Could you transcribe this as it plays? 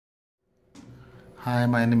Hi,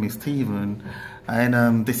 my name is Steven,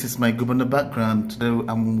 and this is my group on the background. Today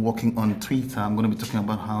I'm working on Twitter. I'm going to be talking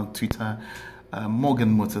about how Twitter,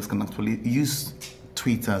 Morgan Motors can actually use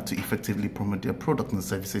Twitter to effectively promote their products and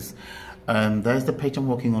services. There's the page I'm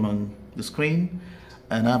working on the screen,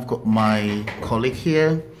 and I've got my colleague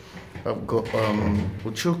here. I've got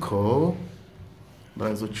Ochuko.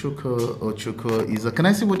 There's Ochuko. Ochuko is can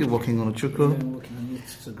I see what you're working on, Ochuko? I'm working on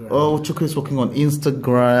Instagram. Oh, Ochuko is working on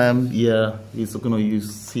Instagram. Yeah, he's going to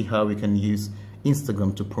see how we can use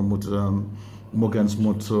Instagram to promote Morgan's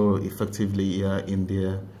Motor effectively in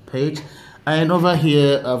their page. And over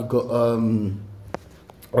here I've got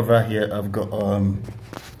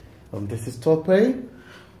this is Tope.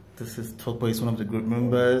 This is Tope, is one of the group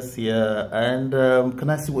members. Yeah, and can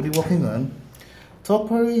I see what you're working on?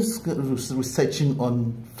 Topper is researching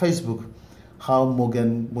on Facebook how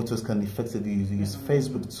Morgan Motors can effectively use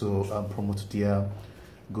Facebook to promote their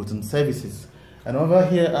goods and services. And over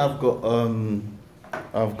here I've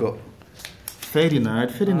got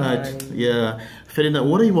Ferdinand. Yeah, Ferdinand.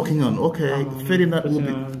 What are you working on? Okay, Ferdinand will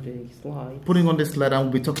be putting on the slide, and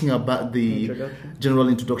we'll be talking about the general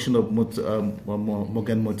introduction of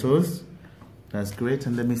Morgan Motors. That's great.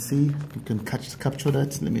 And let me see. You can capture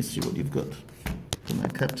that. Let me see what you've got. Can I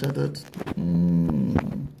capture that?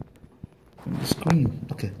 On the screen.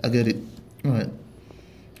 Okay, I get it. All right,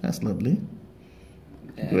 that's lovely.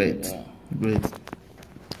 Great.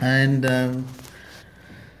 And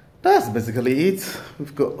that's basically it.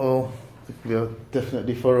 We are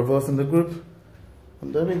definitely 4 of us in the group.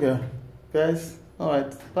 And there we go, guys. All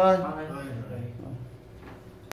right, bye.